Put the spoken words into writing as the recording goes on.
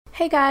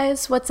Hey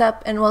guys, what's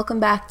up, and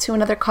welcome back to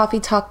another Coffee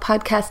Talk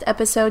podcast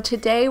episode.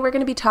 Today we're going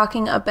to be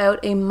talking about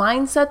a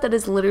mindset that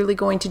is literally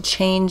going to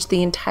change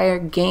the entire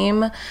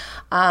game.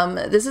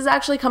 This is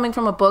actually coming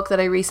from a book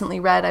that I recently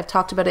read. I've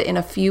talked about it in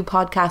a few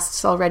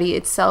podcasts already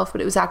itself,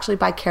 but it was actually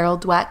by Carol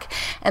Dweck,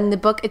 and the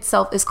book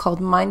itself is called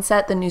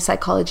Mindset: The New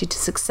Psychology to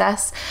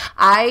Success.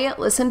 I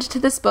listened to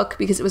this book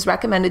because it was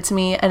recommended to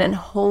me, and then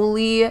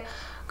holy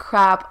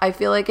crap, I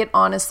feel like it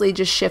honestly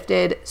just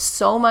shifted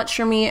so much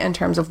for me in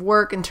terms of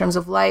work, in terms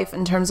of life,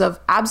 in terms of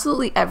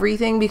absolutely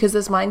everything, because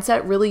this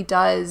mindset really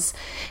does,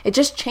 it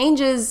just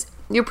changes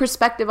your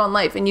perspective on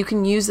life, and you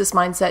can use this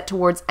mindset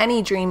towards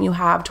any dream you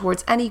have,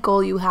 towards any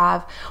goal you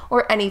have,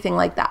 or anything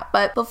like that.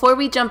 But before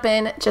we jump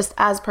in, just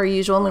as per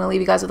usual, I'm going to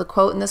leave you guys with a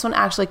quote, and this one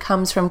actually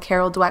comes from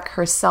Carol Dweck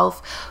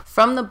herself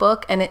from the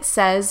book, and it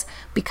says,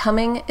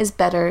 "Becoming is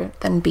better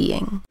than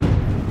being."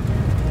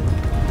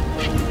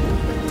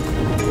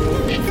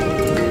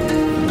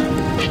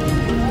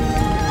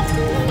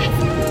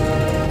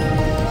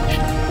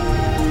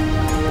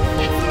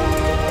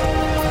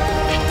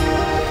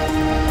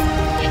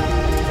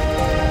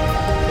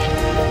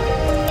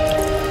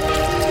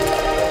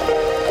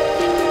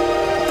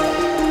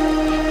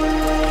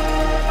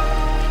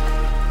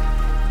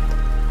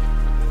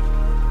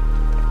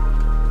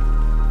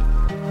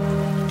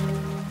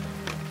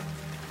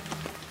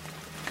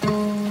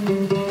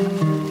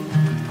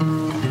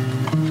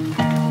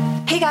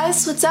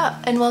 What's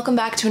up, and welcome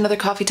back to another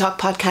Coffee Talk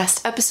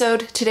podcast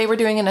episode. Today we're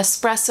doing an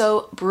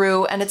espresso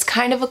brew, and it's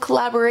kind of a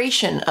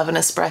collaboration of an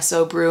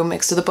espresso brew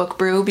mixed with a book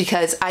brew,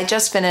 because I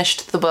just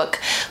finished the book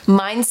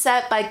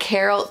Mindset by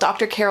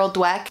Dr. Carol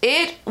Dweck.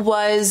 It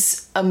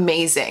was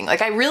amazing.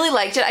 I really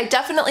liked it. I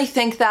definitely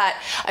think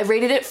that I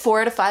rated it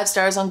 4 out of 5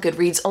 stars on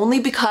Goodreads, only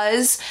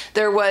because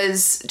there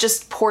was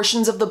just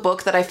portions of the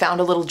book that I found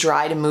a little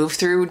dry to move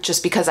through,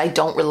 just because I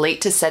don't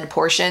relate to said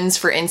portions.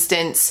 For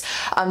instance,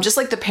 just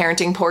like the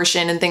parenting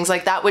portion and things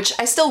like that, which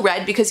I still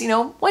read because,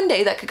 one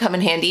day that could come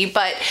in handy.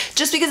 But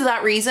just because of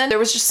that reason, there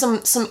was just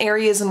some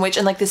areas in which,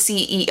 and like the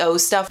CEO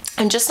stuff,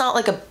 I'm just not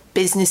like a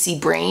businessy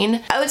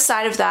brain.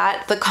 Outside of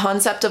that, the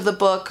concept of the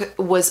book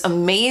was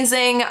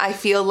amazing. I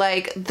feel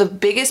like the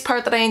biggest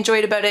part that I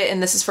enjoyed about it,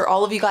 and this is for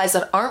all of you guys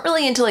that aren't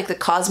really into like the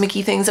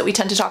cosmic-y things that we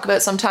tend to talk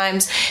about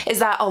sometimes, is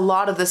that a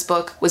lot of this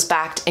book was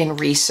backed in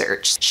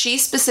research. She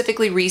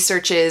specifically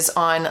researches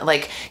on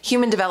like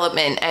human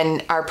development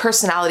and our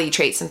personality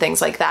traits and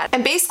things like that.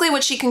 And basically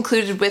what she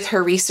concluded with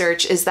her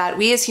research is that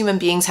we as human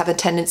beings have a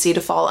tendency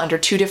to fall under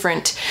 2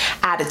 different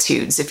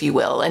attitudes, if you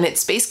will. And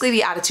it's basically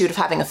the attitude of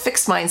having a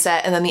fixed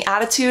mindset, and then the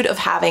attitude of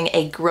having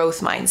a growth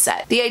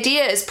mindset. The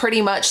idea is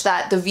pretty much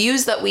that the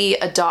views that we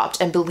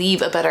adopt and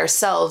believe about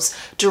ourselves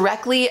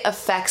directly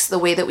affects the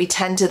way that we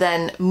tend to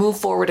then move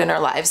forward in our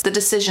lives, the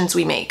decisions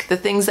we make, the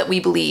things that we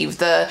believe,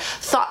 the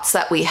thoughts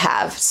that we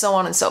have, so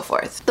on and so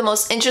forth. The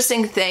most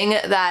interesting thing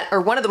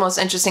one of the most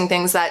interesting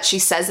things that she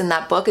says in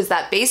that book is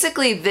that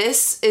basically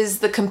this is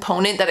the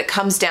component that it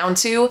comes down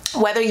to,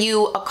 whether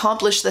you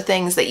accomplish the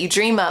things that you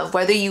dream of,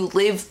 whether you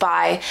live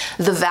by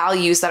the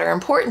values that are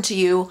important to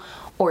you,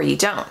 or you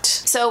don't.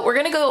 So we're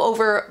going to go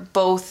over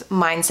both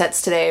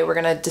mindsets today. We're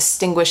going to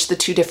distinguish the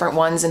 2 different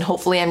ones, and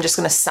hopefully I'm just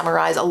going to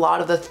summarize a lot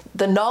of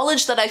the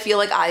knowledge that I feel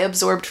like I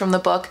absorbed from the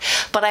book.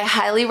 But I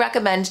highly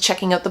recommend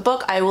checking out the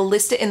book. I will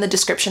list it in the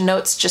description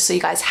notes just so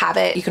you guys have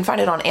it. You can find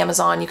it on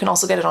Amazon. You can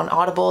also get it on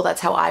Audible. That's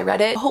how I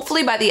read it.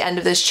 Hopefully by the end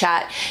of this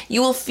chat,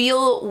 you will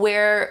feel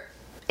where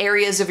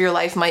areas of your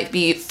life might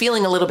be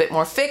feeling a little bit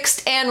more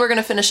fixed, and we're going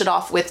to finish it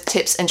off with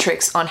tips and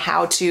tricks on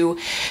how to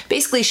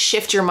basically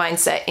shift your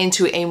mindset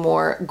into a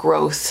more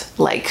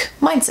growth-like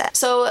mindset.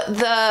 So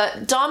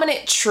the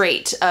dominant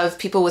trait of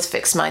people with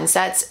fixed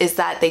mindsets is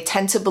that they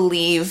tend to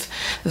believe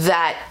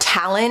that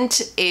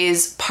talent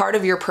is part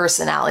of your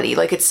personality,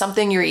 like it's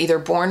something you're either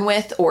born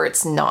with or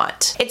it's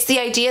not. It's the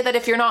idea that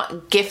if you're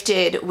not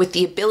gifted with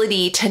the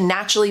ability to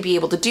naturally be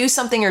able to do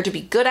something or to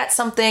be good at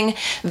something,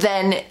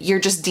 then you're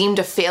just deemed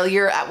a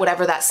failure at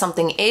whatever that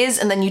something is,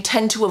 and then you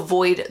tend to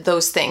avoid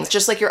those things,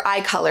 just like your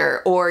eye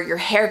color or your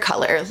hair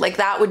color. Like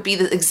that would be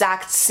the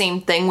exact same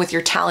thing with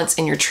your talents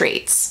and your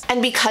traits.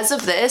 And because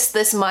of this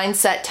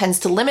mindset tends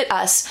to limit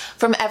us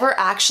from ever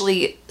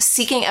actually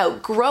seeking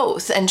out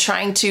growth and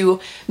trying to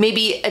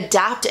maybe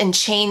adapt and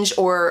change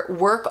or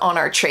work on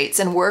our traits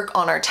and work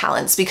on our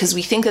talents, because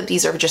we think that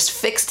these are just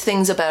fixed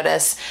things about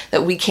us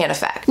that we can't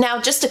affect.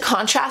 Now, just to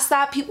contrast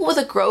that, people with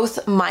a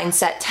growth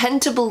mindset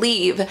tend to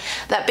believe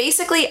that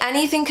basically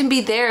anything can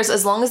be theirs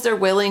as long as they're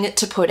willing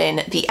to put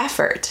in the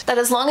effort. That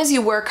as long as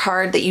you work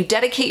hard, that you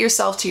dedicate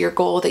yourself to your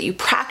goal, that you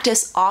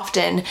practice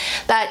often,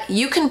 that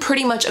you can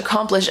pretty much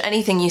accomplish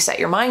anything you set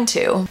your mind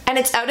to. And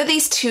it's out of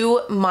these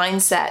 2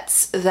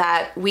 mindsets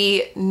that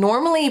we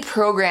normally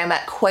program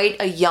at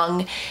quite a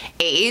young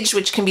age,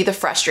 which can be the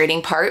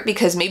frustrating part,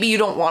 because maybe you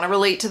don't want to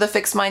relate to the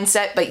fixed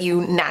mindset, but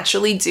you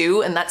naturally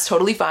do, and that's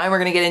totally fine. We're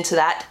going to get into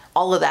that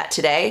all of that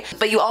today.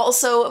 But you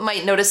also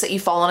might notice that you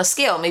fall on a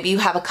scale. Maybe you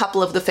have a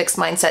couple of the fixed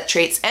mindset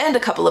traits and a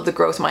couple of the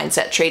growth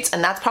mindset traits,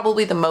 and that's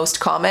probably the most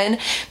common,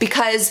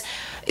 because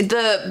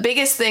The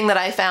biggest thing that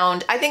I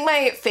found, I think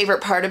my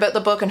favorite part about the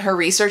book and her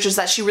research is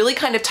that she really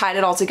kind of tied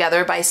it all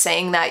together by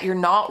saying that you're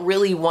not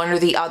really one or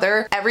the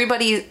other.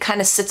 Everybody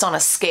kind of sits on a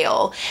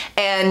scale.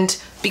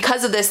 And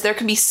because of this, there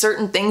can be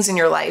certain things in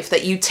your life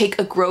that you take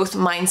a growth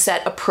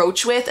mindset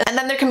approach with, and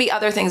then there can be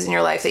other things in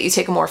your life that you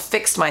take a more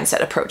fixed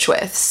mindset approach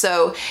with.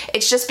 So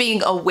it's just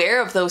being aware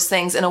of those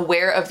things and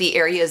aware of the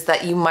areas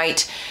that you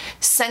might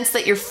sense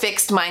that your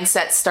fixed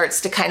mindset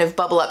starts to kind of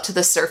bubble up to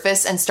the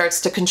surface and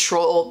starts to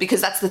control, because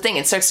that's the thing,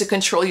 it starts to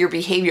control your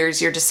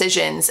behaviors, your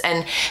decisions,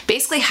 and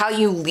basically how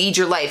you lead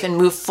your life and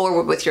move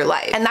forward with your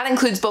life. And that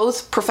includes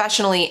both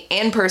professionally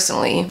and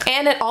personally.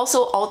 And it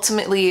also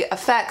ultimately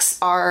affects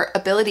our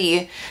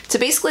ability to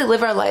basically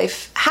live our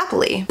life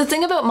happily. The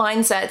thing about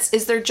mindsets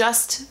is they're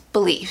just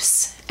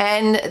beliefs.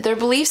 And they're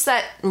beliefs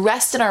that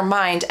rest in our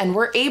mind, and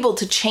we're able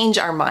to change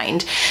our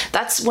mind.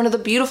 That's one of the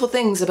beautiful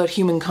things about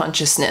human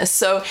consciousness.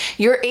 So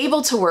you're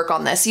able to work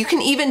on this. You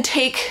can even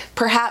take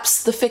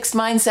perhaps the fixed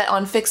mindset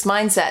on fixed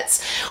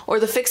mindsets, or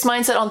the fixed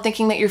mindset on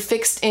thinking that you're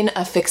fixed in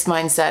a fixed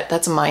mindset.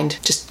 That's a mind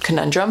just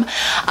conundrum.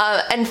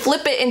 And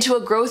flip it into a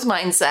growth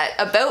mindset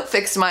about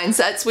fixed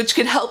mindsets, which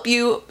could help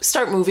you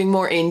start moving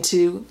more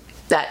into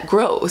that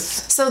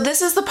growth. So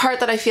this is the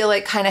part that I feel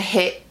like kind of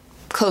hit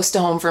close to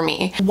home for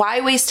me.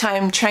 Why waste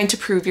time trying to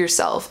prove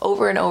yourself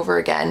over and over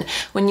again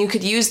when you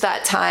could use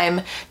that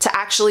time to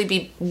actually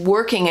be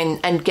working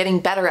and getting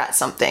better at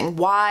something?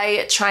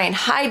 Why try and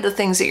hide the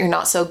things that you're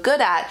not so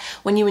good at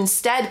when you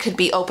instead could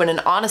be open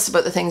and honest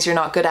about the things you're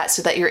not good at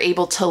so that you're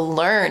able to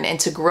learn and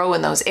to grow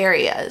in those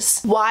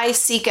areas? Why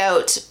seek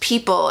out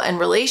people and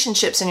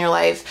relationships in your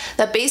life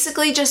that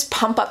basically just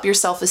pump up your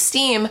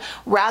self-esteem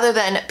rather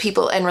than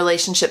people and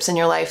relationships in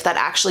your life that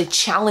actually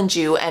challenge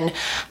you and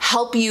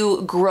help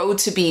you grow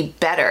to be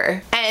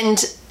better? And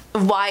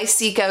why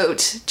seek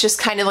out just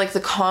kind of like the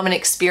common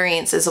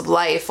experiences of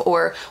life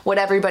or what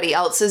everybody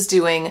else is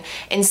doing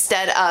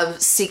instead of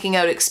seeking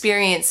out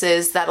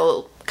experiences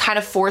that'll kind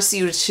of force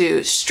you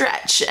to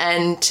stretch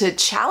and to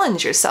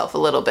challenge yourself a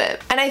little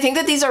bit? And I think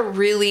that these are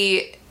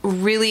really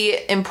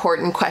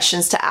important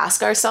questions to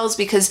ask ourselves,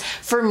 because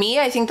for me,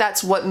 I think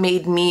that's what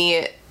made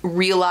me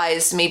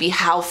realize maybe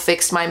how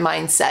fixed my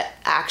mindset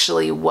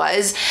actually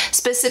was,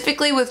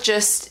 specifically with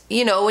just,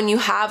 you know, when you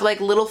have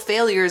like little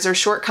failures or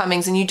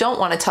shortcomings and you don't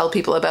want to tell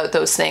people about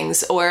those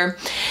things, or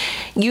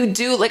you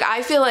do, like,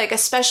 I feel like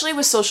especially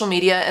with social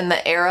media and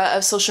the era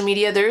of social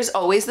media, there's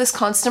always this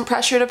constant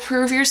pressure to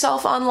prove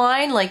yourself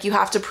online. Like, you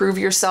have to prove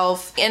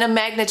yourself in a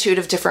magnitude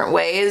of different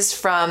ways,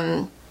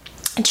 from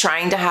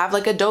trying to have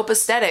like a dope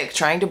aesthetic,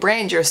 trying to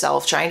brand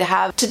yourself, trying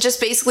to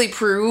just basically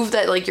prove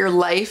that like your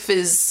life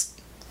is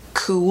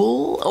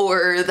cool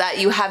or that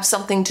you have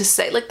something to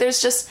say. Like,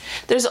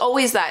 there's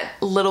always that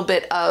little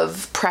bit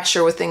of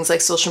pressure with things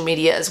like social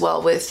media as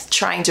well, with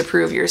trying to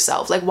prove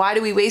yourself. Like, why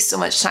do we waste so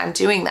much time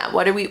doing that?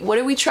 What are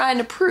we trying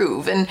to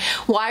prove? And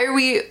why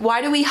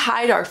do we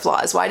hide our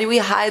flaws? Why do we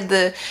hide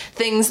the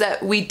things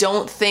that we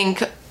don't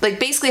think, like,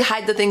 basically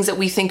hide the things that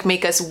we think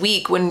make us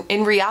weak, when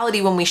in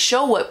reality, when we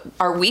show what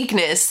our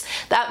weakness,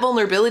 that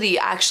vulnerability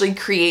actually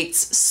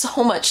creates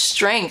so much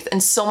strength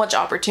and so much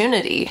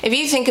opportunity. If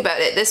you think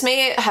about it, this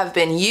may have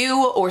been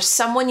you or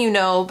someone you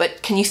know,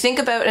 but can you think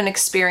about an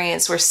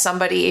experience where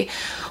somebody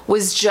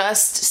was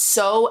just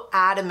so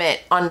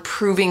adamant on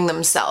proving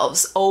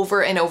themselves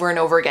over and over and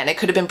over again? It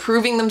could have been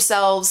proving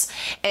themselves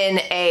in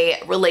a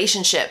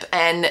relationship,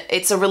 and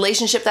it's a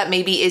relationship that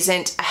maybe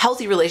isn't a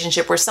healthy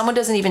relationship, where someone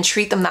doesn't even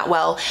treat them that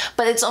well,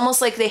 but it's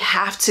almost like they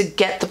have to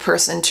get the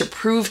person to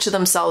prove to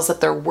themselves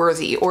that they're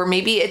worthy. Or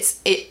maybe it's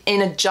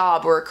in a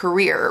job or a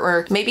career,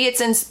 or maybe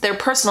it's in their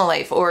personal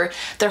life or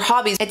their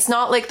hobbies. It's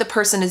not like the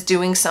person is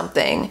doing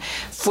something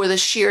for the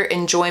sheer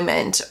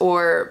enjoyment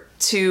or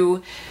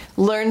to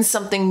learn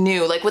something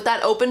new. Like, with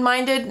that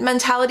open-minded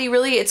mentality,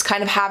 really, it's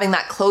kind of having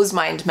that closed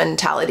mind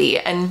mentality.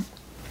 And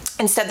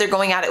instead they're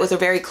going at it with a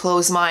very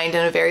closed mind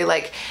and a very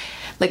like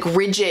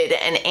rigid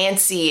and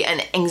antsy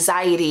and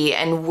anxiety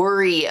and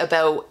worry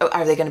about,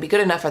 are they going to be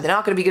good enough? Are they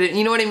not going to be good?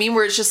 You know what I mean?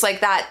 Where it's just like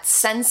that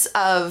sense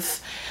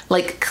of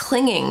like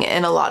clinging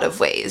in a lot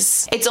of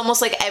ways. It's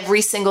almost like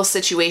every single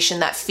situation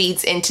that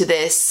feeds into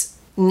this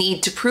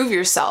need to prove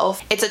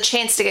yourself, it's a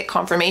chance to get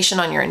confirmation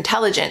on your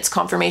intelligence,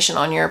 confirmation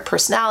on your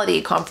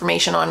personality,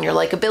 confirmation on your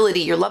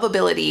likability, your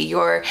lovability,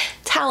 your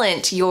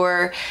talent,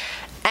 your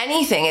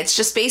anything. It's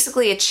just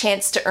basically a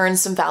chance to earn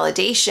some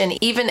validation,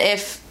 even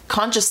if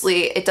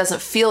consciously it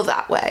doesn't feel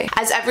that way.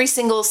 As every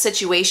single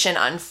situation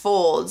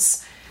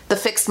unfolds, the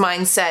fixed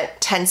mindset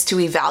tends to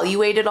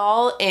evaluate it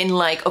all in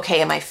like,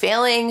 okay, am I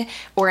failing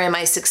or am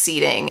I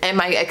succeeding? Am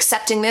I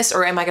accepting this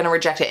or am I going to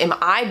reject it? Am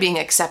I being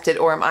accepted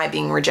or am I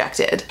being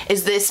rejected?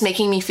 Is this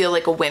making me feel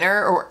like a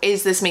winner or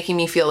is this making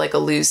me feel like a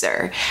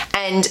loser?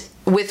 And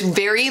with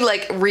very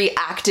like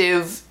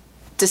reactive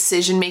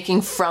decision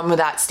making from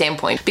that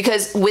standpoint.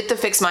 Because with the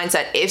fixed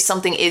mindset, if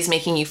something is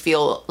making you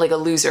feel like a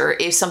loser,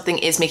 if something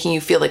is making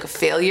you feel like a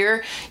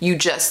failure, you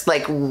just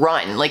like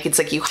run. Like it's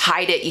like you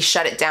hide it, you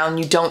shut it down,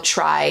 you don't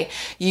try,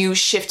 you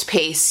shift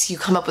pace, you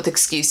come up with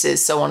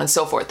excuses, so on and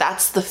so forth.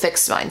 That's the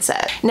fixed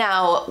mindset.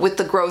 Now, with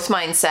the growth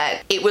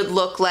mindset, it would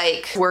look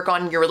like work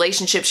on your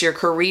relationships, your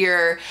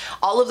career,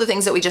 all of the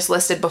things that we just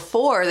listed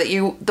before,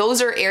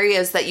 those are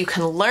areas that you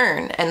can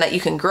learn and that you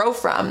can grow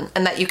from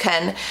and that you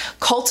can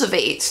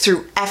cultivate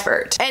through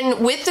effort.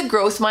 And with the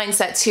growth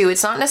mindset too,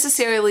 it's not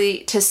necessarily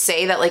to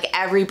say that like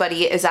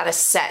everybody is at a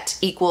set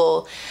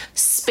equal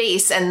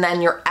space and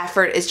then your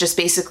effort is just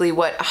basically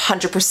what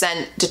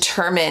 100%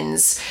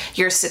 determines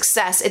your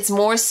success. It's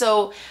more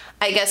so,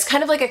 I guess,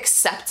 kind of like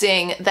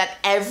accepting that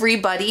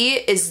everybody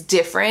is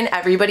different,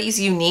 everybody's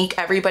unique,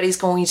 everybody's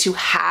going to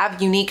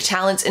have unique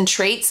talents and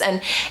traits,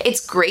 and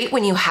it's great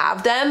when you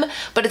have them,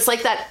 but it's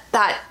like that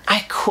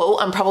I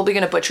quote, I'm probably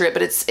going to butcher it,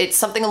 but it's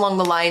something along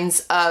the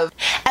lines of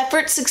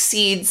effort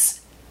succeeds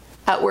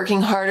at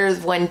working harder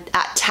when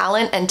at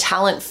talent, and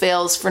talent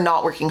fails for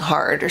not working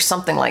hard, or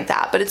something like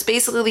that. But it's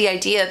basically the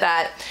idea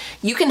that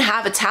you can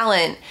have a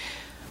talent,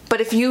 but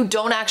if you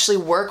don't actually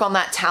work on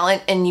that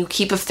talent and you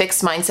keep a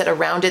fixed mindset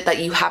around it, that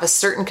you have a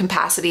certain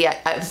capacity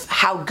of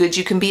how good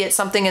you can be at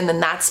something, and then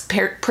that's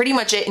pretty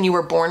much it and you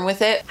were born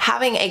with it.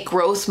 Having a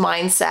growth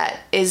mindset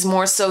is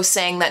more so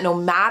saying that no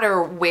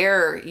matter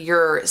where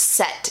your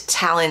set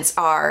talents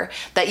are,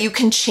 that you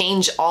can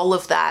change all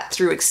of that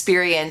through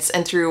experience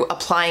and through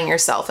applying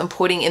yourself and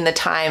putting in the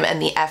time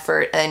and the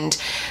effort and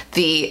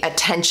the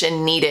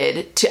attention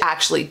needed to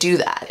actually do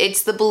that.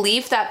 It's the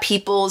belief that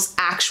people's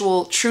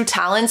actual true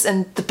talents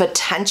and the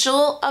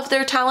potential of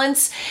their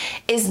talents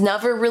is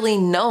never really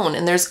known,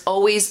 and there's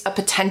always a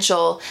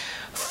potential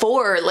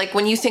for, like,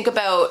 when you think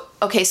about,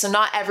 okay, so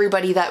not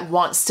everybody that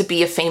wants to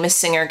be a famous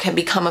singer can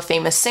become a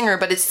famous singer,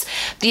 but it's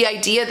the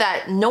idea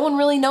that no one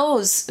really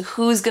knows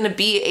who's going to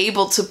be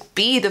able to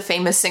be the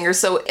famous singer.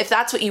 So if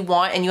that's what you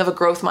want and you have a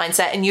growth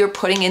mindset and you're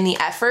putting in the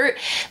effort,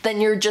 then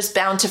you're just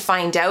bound to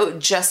find out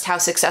just how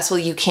successful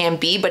you can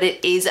be. But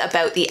it is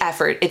about the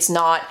effort. It's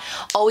not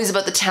always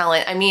about the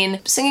talent. I mean,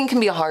 singing can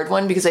be a hard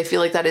one because I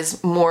feel like that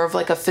is more of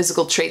like a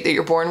physical trait that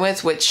you're born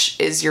with, which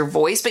is your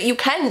voice. But you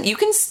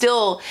can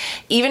still,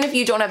 even if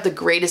you don't have the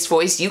greatest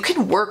voice, you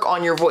can work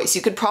on your voice.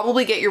 You could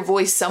probably get your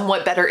voice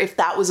somewhat better if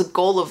that was a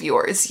goal of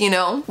yours, you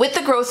know? With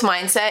the growth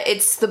mindset,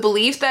 it's the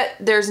belief that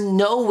there's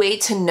no way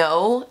to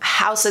know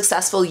how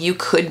successful you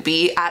could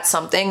be at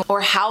something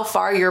or how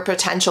far your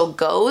potential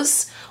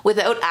goes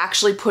without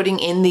actually putting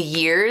in the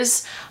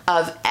years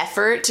of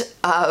effort,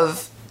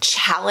 of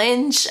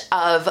challenge,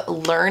 of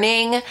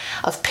learning,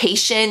 of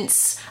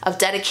patience, of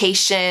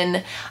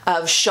dedication,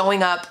 of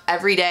showing up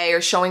every day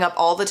or showing up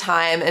all the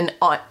time and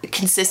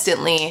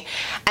consistently.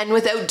 And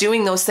without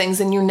doing those things,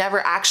 then you're never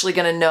actually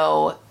going to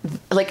know,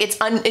 like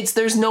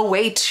there's no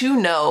way to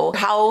know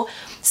how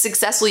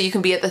successful you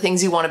can be at the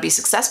things you want to be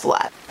successful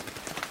at.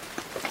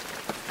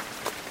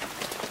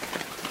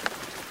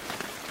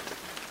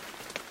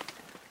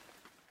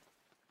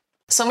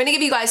 So I'm going to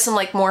give you guys some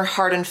like more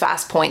hard and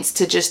fast points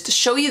to just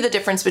show you the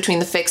difference between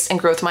the fixed and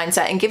growth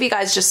mindset and give you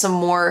guys just some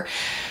more,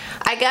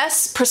 I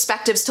guess,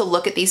 perspectives to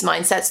look at these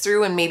mindsets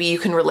through, and maybe you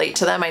can relate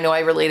to them. I know I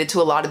related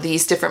to a lot of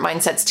these different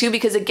mindsets too,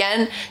 because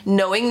again,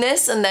 knowing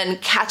this and then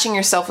catching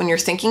yourself when you're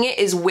thinking it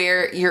is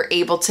where you're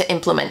able to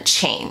implement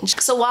change.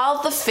 So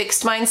while the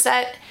fixed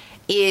mindset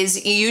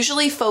is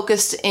usually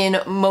focused in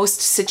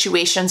most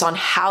situations on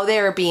how they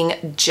are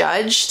being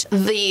judged,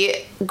 the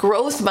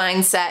growth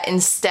mindset,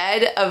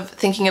 instead of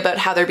thinking about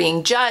how they're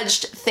being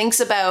judged, thinks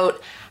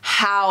about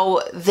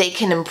how they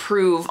can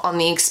improve on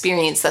the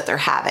experience that they're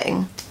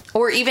having,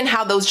 or even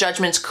how those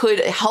judgments could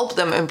help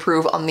them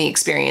improve on the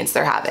experience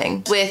they're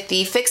having. With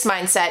the fixed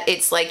mindset,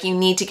 it's like you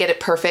need to get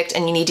it perfect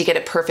and you need to get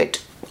it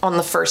perfect on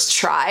the first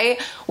try.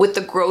 With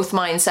the growth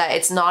mindset,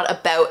 it's not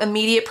about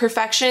immediate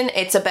perfection.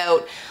 It's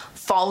about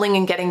falling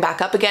and getting back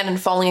up again and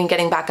falling and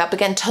getting back up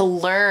again to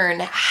learn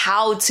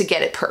how to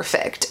get it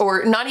perfect,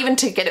 or not even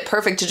to get it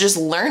perfect, to just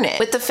learn it.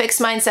 With the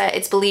fixed mindset,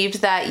 it's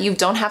believed that you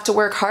don't have to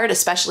work hard,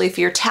 especially if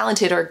you're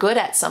talented or good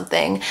at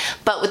something.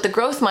 But with the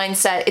growth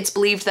mindset, it's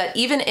believed that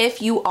even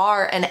if you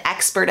are an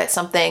expert at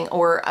something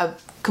or a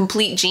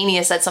complete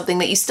genius at something,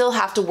 that you still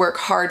have to work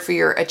hard for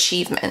your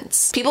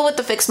achievements. People with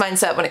the fixed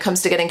mindset, when it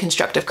comes to getting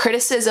constructive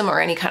criticism or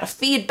any kind of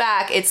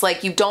feedback, it's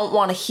like you don't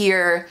want to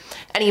hear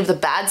any of the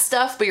bad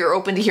stuff, but you're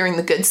open to hearing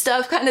the good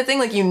stuff kind of thing.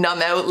 Like you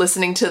numb out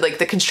listening to like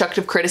the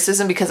constructive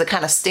criticism because it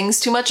kind of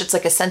stings too much. It's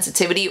like a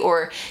sensitivity,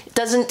 or it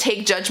doesn't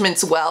take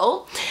judgments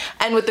well.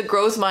 And with the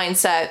growth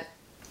mindset,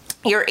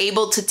 you're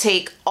able to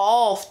take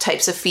all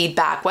types of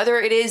feedback, whether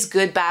it is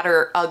good, bad,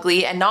 or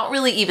ugly, and not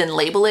really even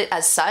label it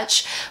as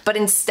such, but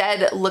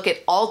instead look at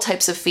all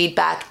types of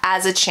feedback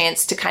as a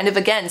chance to kind of,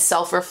 again,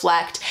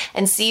 self-reflect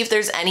and see if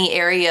there's any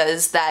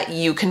areas that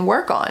you can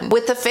work on.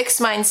 With the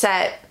fixed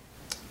mindset,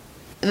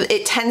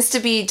 it tends to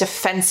be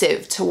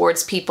defensive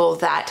towards people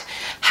that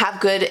have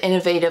good,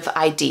 innovative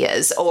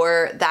ideas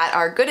or that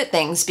are good at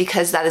things,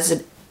 because that is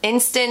an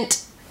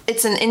instant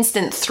it's an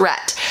instant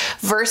threat,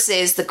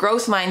 versus the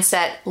growth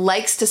mindset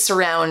likes to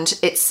surround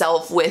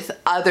itself with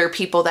other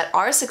people that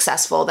are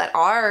successful, that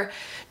are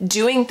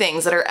doing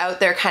things, that are out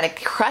there kind of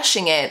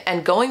crushing it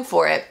and going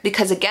for it,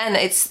 because again,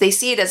 they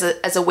see it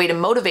as a way to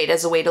motivate,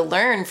 as a way to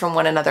learn from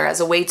one another, as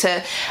a way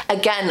to,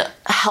 again,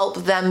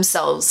 help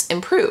themselves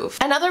improve.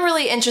 Another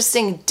really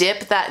interesting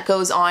dip that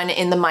goes on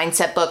in the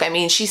mindset book, I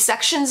mean, she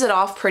sections it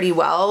off pretty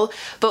well,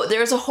 but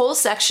there's a whole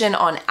section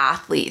on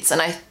athletes,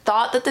 and I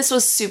thought that this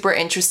was super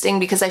interesting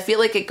because I feel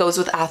like it goes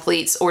with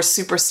athletes or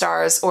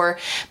superstars or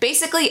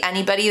basically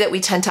anybody that we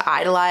tend to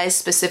idolize,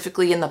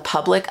 specifically in the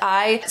public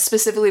eye,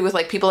 specifically with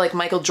like people like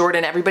Michael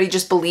Jordan. Everybody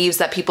just believes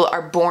that people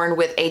are born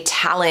with a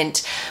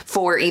talent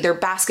for either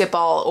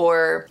basketball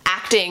or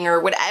acting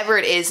or whatever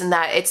it is, and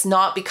that it's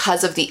not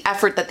because of the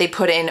effort that they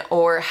put in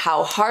or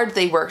how hard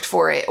they worked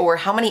for it or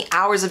how many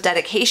hours of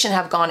dedication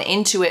have gone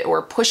into it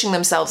or pushing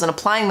themselves and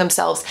applying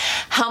themselves,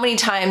 how many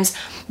times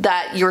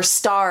that your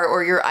star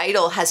or your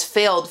idol has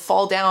failed,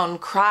 fall down,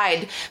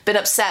 cried, been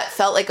upset,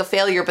 felt like a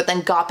failure, but then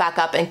got back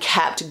up and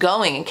kept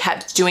going and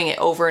kept doing it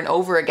over and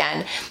over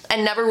again,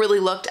 and never really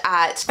looked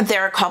at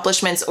their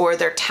accomplishments or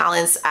their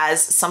talents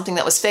as something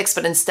that was fixed,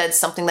 but instead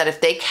something that if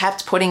they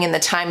kept putting in the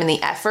time and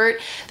the effort,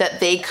 that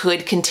they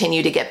could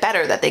continue to get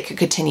better, that they could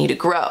continue to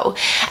grow.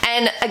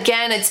 And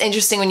again, it's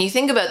interesting when you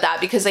think about that,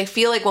 because I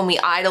feel like when we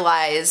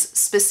idolize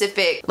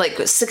specific,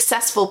 like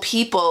successful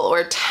people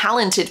or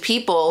talented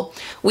people,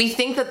 we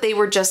think that they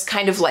were just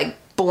kind of like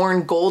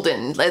born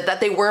golden, that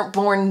they weren't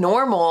born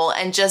normal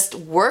and just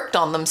worked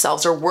on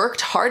themselves or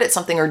worked hard at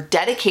something or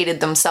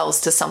dedicated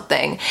themselves to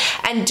something.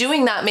 And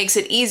doing that makes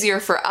it easier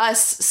for us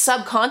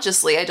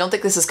subconsciously. I don't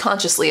think this is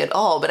consciously at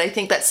all, but I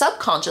think that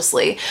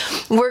subconsciously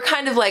we're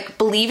kind of like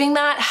believing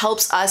that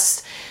helps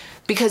us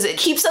because it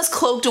keeps us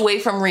cloaked away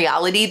from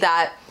reality,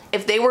 that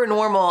if they were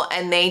normal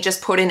and they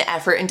just put in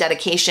effort and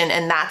dedication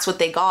and that's what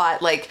they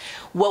got, like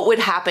what would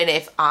happen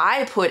if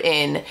I put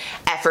in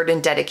effort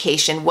and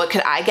dedication? What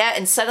could I get?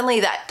 And suddenly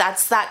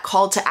that's that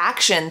call to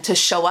action, to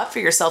show up for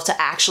yourself, to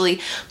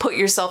actually put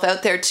yourself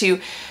out there, to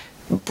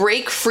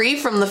break free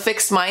from the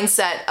fixed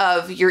mindset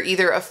of you're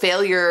either a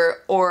failure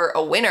or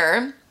a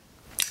winner.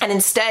 And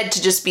instead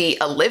to just be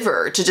a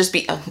liver, to just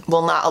be,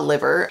 well, not a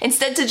liver,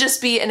 instead to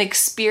just be an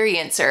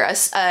experiencer,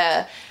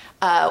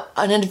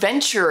 an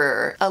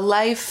adventurer, a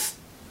life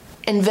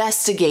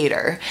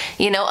investigator,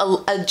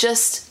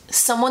 just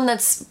someone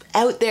that's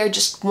out there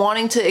just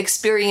wanting to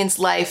experience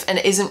life and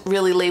isn't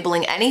really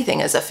labeling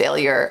anything as a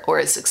failure or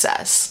a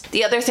success.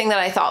 The other thing that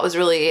I thought was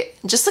really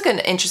just like an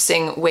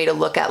interesting way to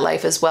look at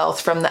life as well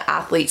from the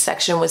athlete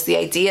section was the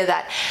idea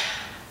that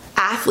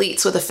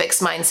athletes with a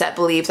fixed mindset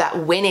believe that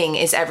winning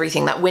is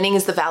everything, that winning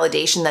is the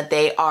validation that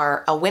they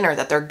are a winner,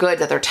 that they're good,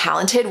 that they're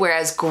talented,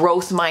 whereas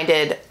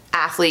growth-minded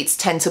athletes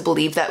tend to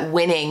believe that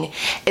winning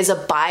is a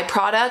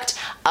byproduct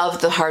of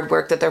the hard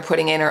work that they're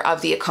putting in or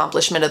of the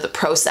accomplishment of the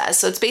process.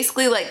 So it's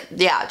basically like,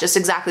 yeah, just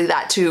exactly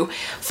that, to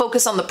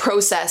focus on the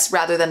process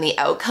rather than the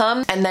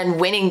outcome. And then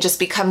winning just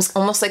becomes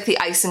almost like the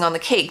icing on the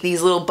cake,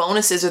 these little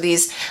bonuses or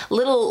these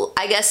little,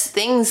 I guess,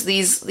 things,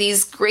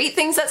 these great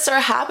things that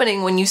start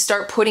happening when you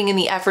start putting in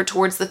the effort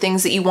towards the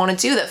things that you want to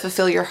do that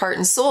fulfill your heart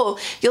and soul.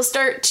 You'll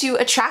start to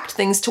attract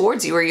things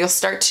towards you, or you'll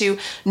start to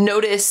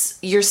notice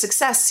your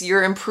success,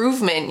 your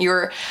improvement,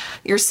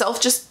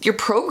 yourself, just your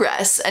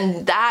progress,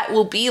 and that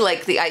will be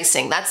like the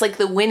icing. That's like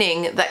the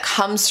winning that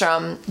comes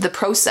from the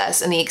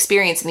process and the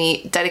experience and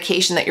the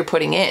dedication that you're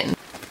putting in.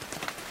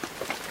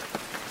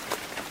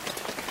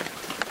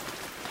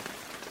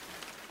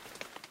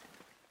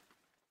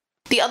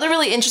 The other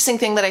really interesting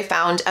thing that I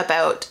found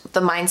about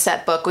the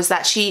mindset book was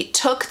that she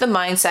took the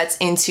mindsets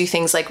into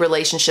things like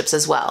relationships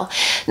as well.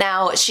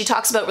 Now, she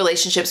talks about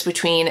relationships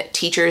between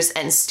teachers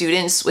and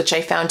students, which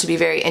I found to be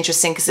very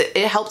interesting because it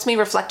helped me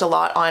reflect a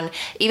lot on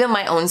even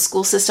my own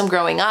school system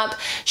growing up.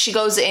 She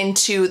goes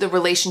into the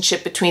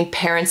relationship between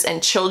parents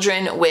and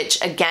children, which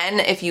again,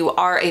 if you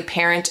are a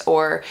parent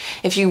or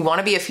if you want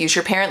to be a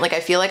future parent, like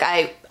I feel like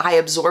I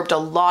absorbed a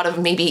lot of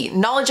maybe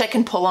knowledge I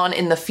can pull on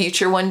in the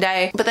future one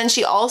day. But then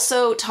she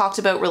also talked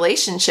about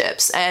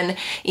relationships and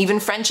even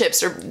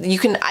friendships, or you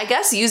can, I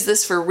guess, use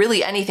this for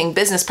really anything,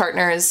 business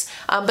partners,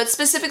 but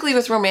specifically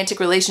with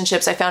romantic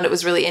relationships, I found it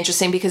was really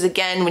interesting because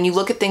again, when you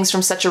look at things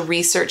from such a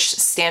research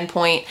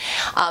standpoint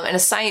and a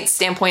science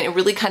standpoint, it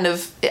really kind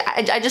of,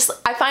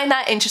 I find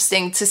that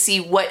interesting to see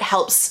what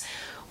helps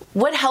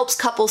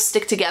couples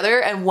stick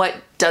together and what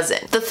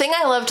doesn't. The thing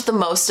I loved the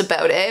most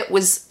about it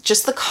was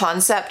just the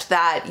concept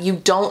that you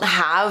don't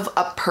have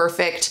a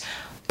perfect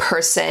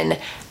person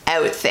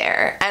out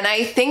there. And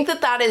I think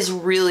that is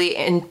really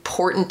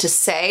important to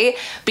say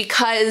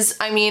because,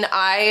 I mean,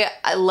 I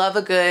love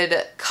a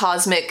good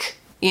cosmic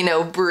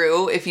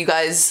brew, if you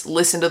guys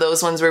listen to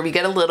those ones where we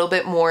get a little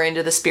bit more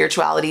into the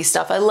spirituality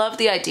stuff. I love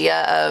the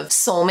idea of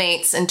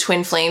soulmates and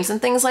twin flames and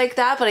things like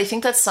that, but I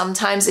think that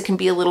sometimes it can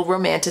be a little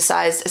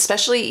romanticized,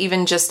 especially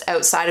even just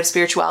outside of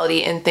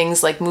spirituality and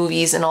things like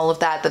movies and all of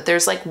that, that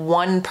there's like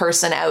one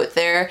person out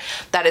there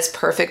that is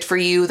perfect for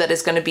you, that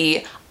is going to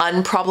be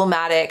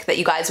unproblematic, that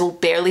you guys will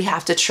barely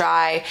have to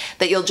try,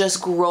 that you'll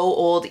just grow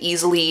old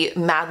easily,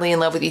 madly in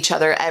love with each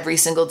other every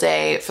single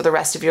day for the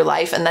rest of your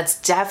life. And that's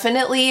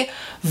definitely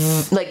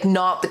like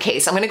not the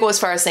case. I'm going to go as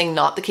far as saying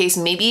not the case.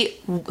 Maybe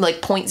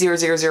like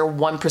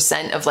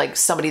 0.0001% of like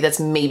somebody that's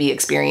maybe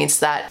experienced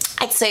that.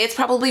 I'd say it's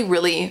probably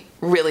really,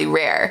 really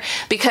rare,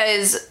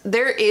 because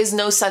there is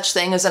no such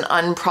thing as an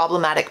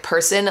unproblematic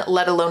person,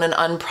 let alone an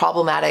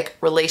unproblematic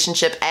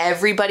relationship.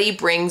 Everybody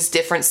brings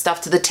different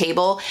stuff to the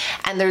table,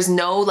 and there's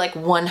no like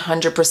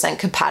 100%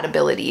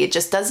 compatibility. It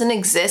just doesn't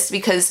exist,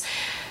 because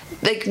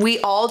like we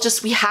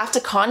have to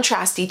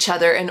contrast each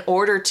other in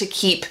order to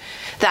keep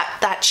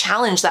that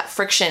challenge, that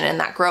friction, and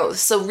that growth.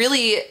 So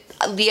really,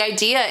 the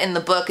idea in the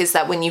book is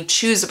that when you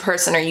choose a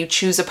person or you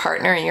choose a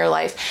partner in your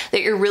life,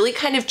 that you're really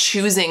kind of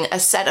choosing a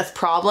set of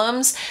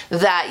problems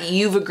that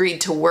you've agreed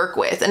to work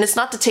with. And it's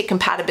not to take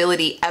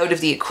compatibility out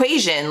of the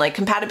equation. Like,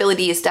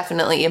 compatibility is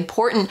definitely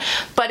important,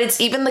 but it's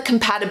even the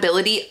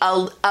compatibility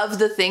of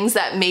the things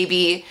that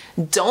maybe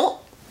don't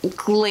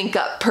link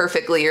up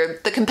perfectly, or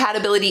the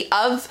compatibility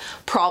of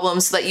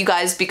problems so that you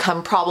guys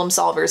become problem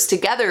solvers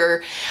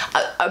together.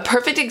 A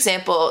perfect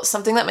example,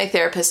 something that my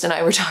therapist and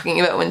I were talking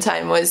about one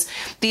time, was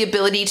the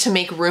ability to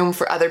make room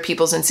for other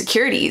people's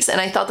insecurities. And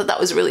I thought that that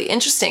was really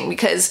interesting,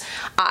 because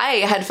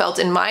I had felt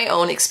in my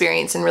own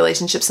experience in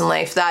relationships in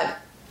life that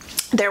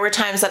there were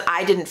times that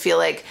I didn't feel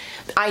like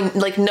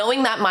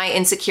knowing that my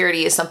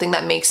insecurity is something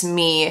that makes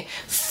me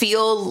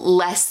feel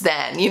less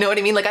than, you know what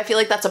I mean? Like, I feel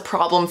like that's a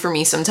problem for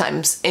me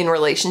sometimes in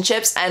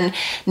relationships, and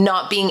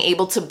not being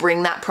able to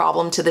bring that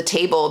problem to the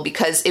table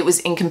because it was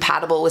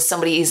incompatible with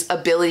somebody's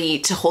ability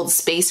to hold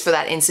space for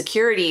that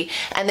insecurity.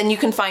 And then you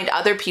can find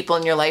other people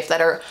in your life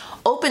that are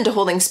open to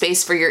holding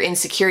space for your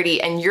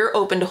insecurity, and you're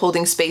open to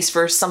holding space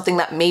for something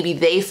that maybe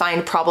they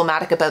find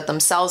problematic about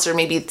themselves, or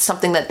maybe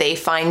something that they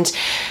find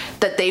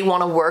that they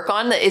want to work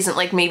on that isn't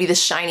like maybe the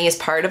shiniest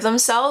part of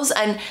themselves.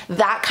 And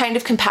that kind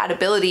of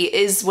compatibility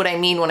is what I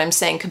mean when I'm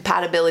saying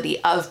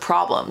compatibility of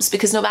problems,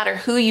 because no matter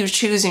who you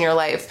choose in your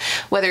life,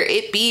 whether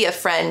it be a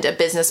friend, a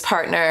business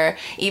partner,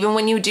 even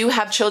when you do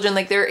have children,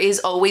 like, there is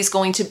always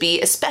going to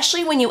be,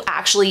 especially when you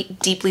actually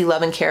deeply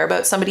love and care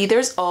about somebody,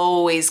 there's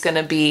always going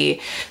to be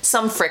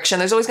some friction.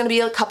 There's always going to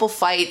be a couple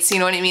fights, you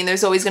know what I mean?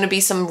 There's always going to be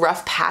some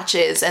rough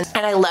patches. And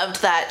I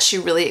loved that she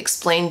really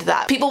explained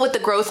that. People with the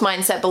growth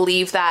mindset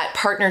believe that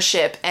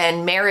partnership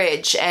and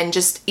marriage and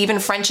just even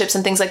friendships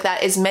and things like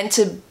that is meant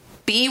to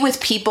be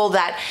with people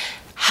that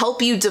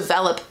help you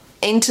develop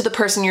into the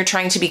person you're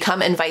trying to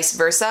become, and vice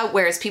versa.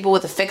 Whereas people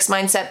with a fixed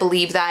mindset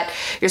believe that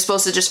you're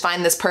supposed to just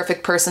find this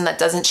perfect person that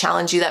doesn't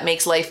challenge you, that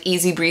makes life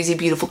easy breezy,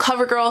 beautiful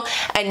cover girl,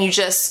 and you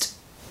just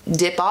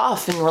dip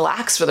off and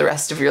relax for the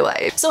rest of your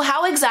life. So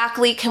how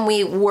exactly can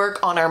we work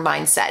on our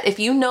mindset? If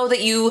you know that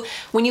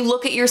when you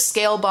look at your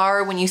scale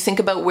bar, when you think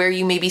about where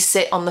you maybe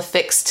sit on the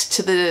fixed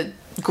to the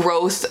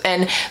growth,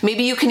 and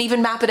maybe you can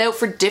even map it out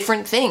for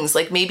different things.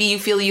 Like, maybe you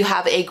feel you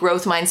have a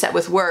growth mindset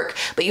with work,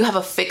 but you have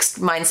a fixed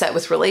mindset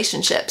with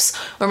relationships.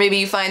 Or maybe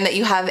you find that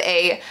you have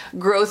a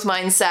growth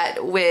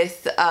mindset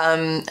with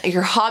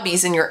your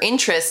hobbies and your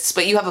interests,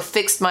 but you have a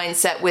fixed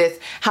mindset with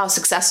how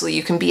successful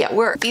you can be at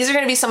work. These are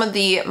going to be some of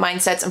the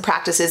mindsets and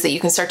practices that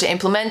you can start to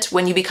implement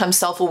when you become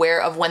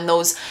self-aware of when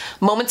those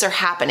moments are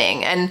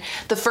happening. And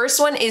the first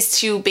one is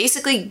to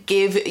basically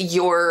give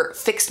your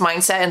fixed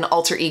mindset an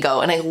alter ego.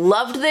 And I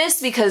loved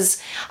this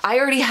because I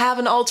already have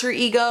an alter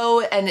ego,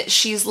 and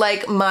she's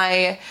like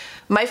my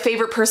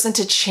favorite person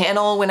to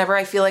channel whenever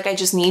I feel like I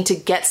just need to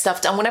get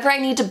stuff done. Whenever I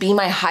need to be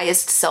my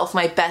highest self,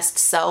 my best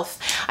self,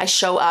 I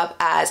show up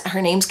as,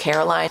 her name's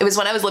Caroline. It was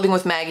when I was living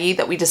with Maggie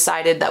that we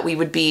decided that we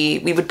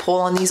would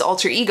pull on these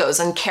alter egos.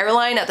 And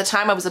Caroline, at the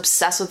time, I was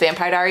obsessed with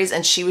Vampire Diaries,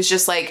 and she was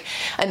just like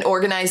an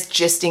organized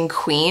gisting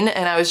queen.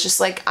 And I was just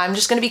like, I'm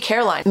just gonna be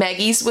Caroline.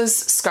 Maggie's was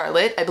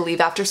Scarlett, I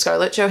believe after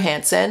Scarlett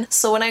Johansson.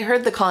 So when I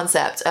heard the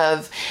concept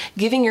of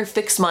giving your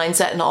fixed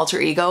mindset an alter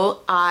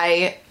ego,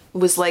 I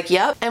was like,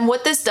 yep. And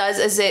what this does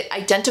is it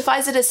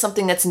identifies it as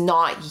something that's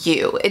not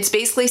you. It's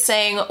basically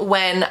saying,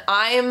 when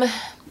I'm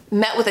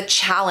met with a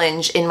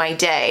challenge in my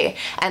day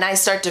and I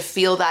start to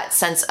feel that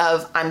sense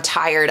of, I'm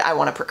tired, I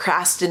want to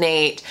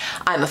procrastinate,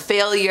 I'm a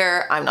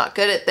failure, I'm not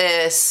good at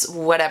this,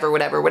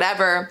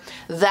 whatever,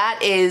 that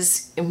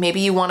is,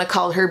 maybe you want to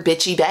call her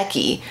Bitchy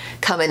Becky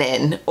coming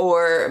in,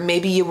 or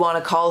maybe you want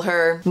to call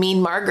her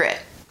Mean Margaret.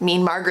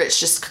 Mean Margaret's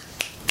just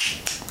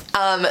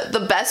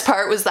the best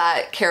part was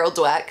that Carol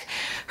Dweck,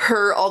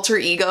 her alter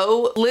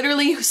ego,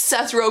 literally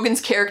Seth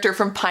Rogen's character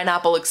from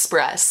Pineapple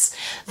Express,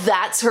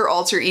 that's her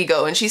alter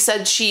ego. And she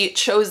said she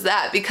chose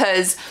that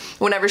because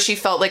whenever she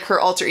felt like her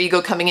alter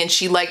ego coming in,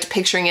 she liked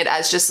picturing it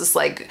as just this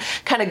like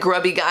kind of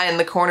grubby guy in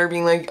the corner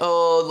being like,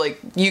 oh, like,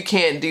 you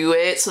can't do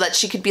it, so that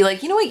she could be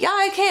like, you know what, yeah,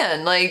 I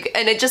can. Like,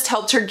 and it just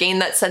helped her gain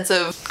that sense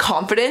of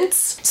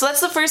confidence. So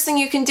that's the first thing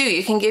you can do.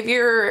 You can give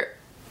your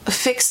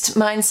fixed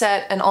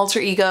mindset and alter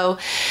ego.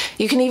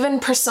 You can even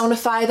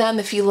personify them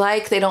if you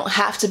like. They don't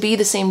have to be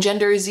the same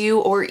gender as you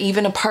or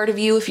even a part of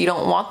you if you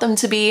don't want them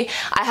to be.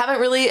 I haven't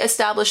really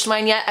established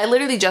mine yet. I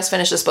literally just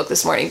finished this book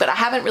this morning, but I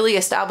haven't really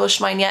established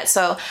mine yet,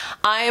 so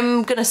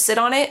I'm gonna sit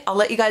on it. I'll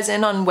let you guys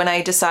in on when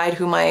I decide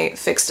who my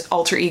fixed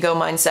alter ego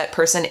mindset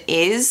person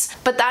is.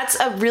 But that's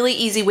a really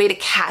easy way to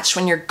catch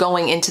when you're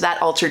going into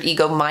that altered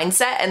ego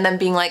mindset and then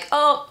being like,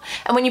 oh,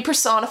 and when you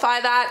personify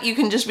that, you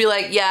can just be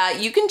like, yeah,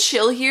 you can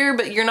chill here,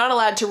 but you're not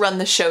allowed to run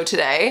the show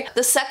today.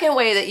 The second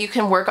way that you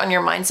can work on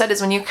your mindset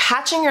is when you're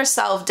catching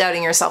yourself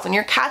doubting yourself, when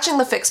you're catching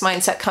the fixed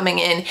mindset coming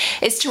in,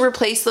 is to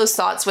replace those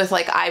thoughts with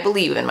like, I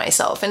believe in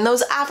myself. And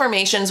those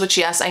affirmations, which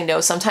yes, I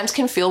know sometimes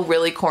can feel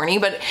really corny,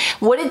 but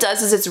what it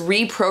does is it's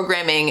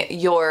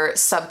reprogramming your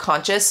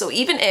subconscious. So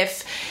even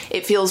if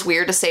it feels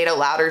weird to say it out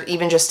loud or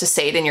even just to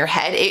say it in your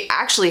head, it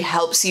actually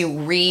helps you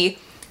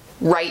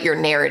rewrite your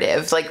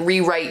narrative, like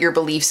rewrite your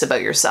beliefs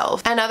about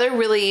yourself. Another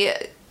really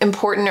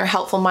important or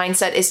helpful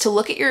mindset is to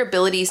look at your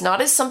abilities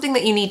not as something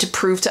that you need to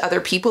prove to other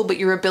people, but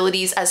your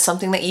abilities as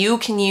something that you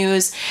can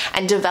use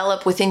and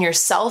develop within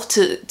yourself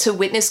to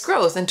witness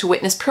growth and to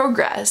witness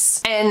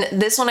progress. And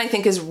this one I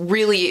think is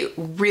really,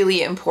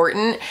 really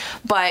important,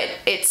 but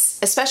it's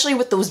especially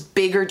with those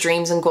bigger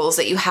dreams and goals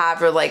that you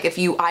have, or like if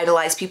you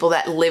idolize people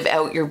that live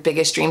out your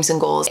biggest dreams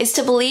and goals, is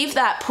to believe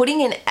that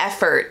putting in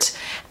effort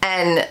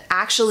and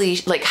actually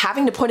like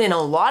having to put in a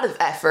lot of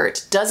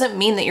effort doesn't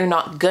mean that you're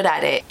not good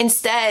at it.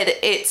 Instead,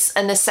 it's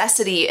a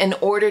necessity in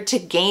order to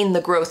gain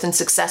the growth and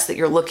success that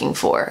you're looking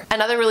for.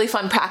 Another really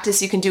fun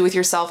practice you can do with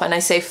yourself, and I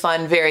say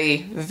fun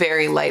very,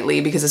 very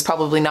lightly because it's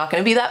probably not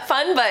going to be that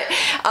fun, but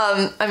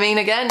I mean,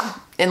 again,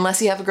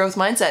 unless you have a growth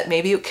mindset,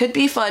 maybe it could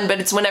be fun,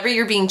 but it's whenever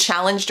you're being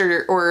challenged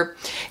or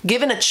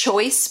given a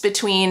choice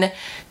between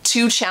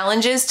two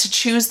challenges, to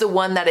choose the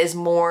one that is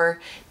more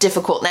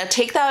difficult. Now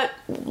take that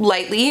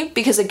lightly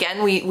because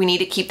again, we need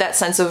to keep that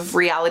sense of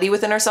reality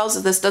within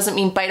ourselves. This doesn't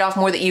mean bite off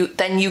more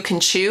than you can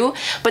chew,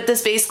 but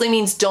this basically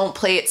means don't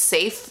play it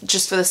safe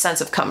just for the sense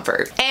of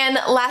comfort. And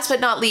last but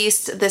not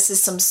least, this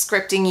is some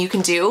scripting you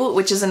can do,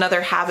 which is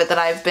another habit that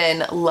I've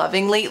been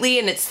loving lately.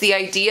 And it's the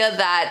idea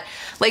that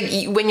like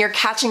when you're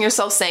catching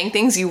yourself saying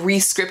things, you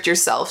re-script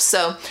yourself.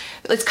 So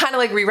it's kind of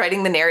like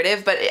rewriting the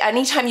narrative, but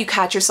anytime you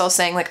catch yourself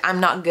saying like, I'm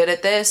not good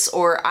at this,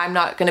 or I'm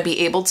not going to be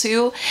able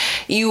to,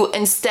 you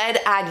instead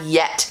add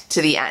yet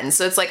to the end.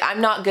 So it's like, I'm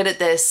not good at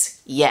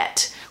this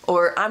yet,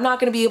 or I'm not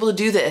going to be able to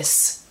do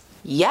this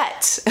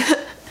yet.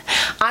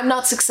 I'm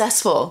not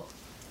successful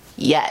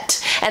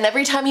yet. And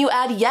every time you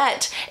add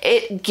yet,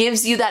 it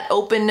gives you that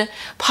open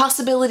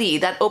possibility,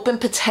 that open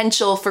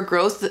potential for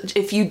growth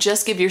if you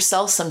just give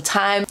yourself some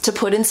time to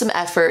put in some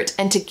effort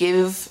and to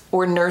give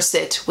or nurse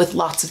it with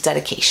lots of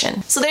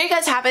dedication. So there you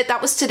guys have it.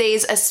 That was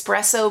today's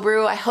espresso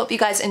brew. I hope you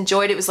guys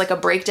enjoyed it. It was like a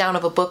breakdown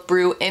of a book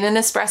brew in an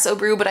espresso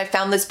brew, but I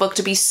found this book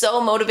to be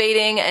so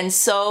motivating and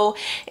so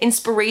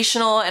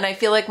inspirational, and I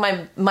feel like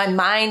my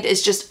mind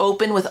is just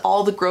open with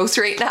all the growth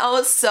right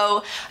now.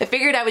 So I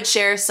figured I would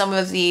share some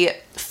of the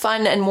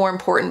fun and more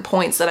important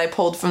points that I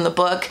pulled from the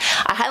book.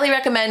 I highly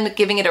recommend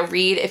giving it a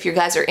read if you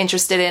guys are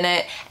interested in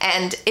it,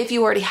 and if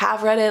you already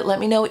have read it, let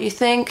me know what you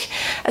think.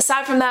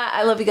 Aside from that,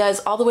 I love you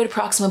guys all the way to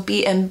Proxima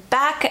B and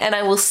back, and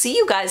I will see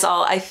you guys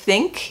all, I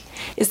think,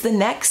 is the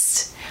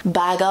next,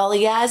 by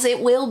golly guys, it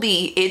will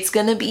be. It's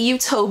gonna be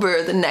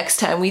Youtober the next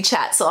time we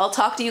chat. So I'll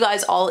talk to you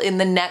guys all in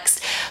the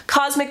next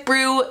Cosmic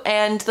Brew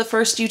and the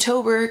first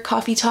Youtober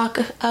coffee talk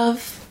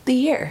of the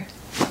year.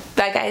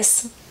 Bye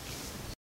guys.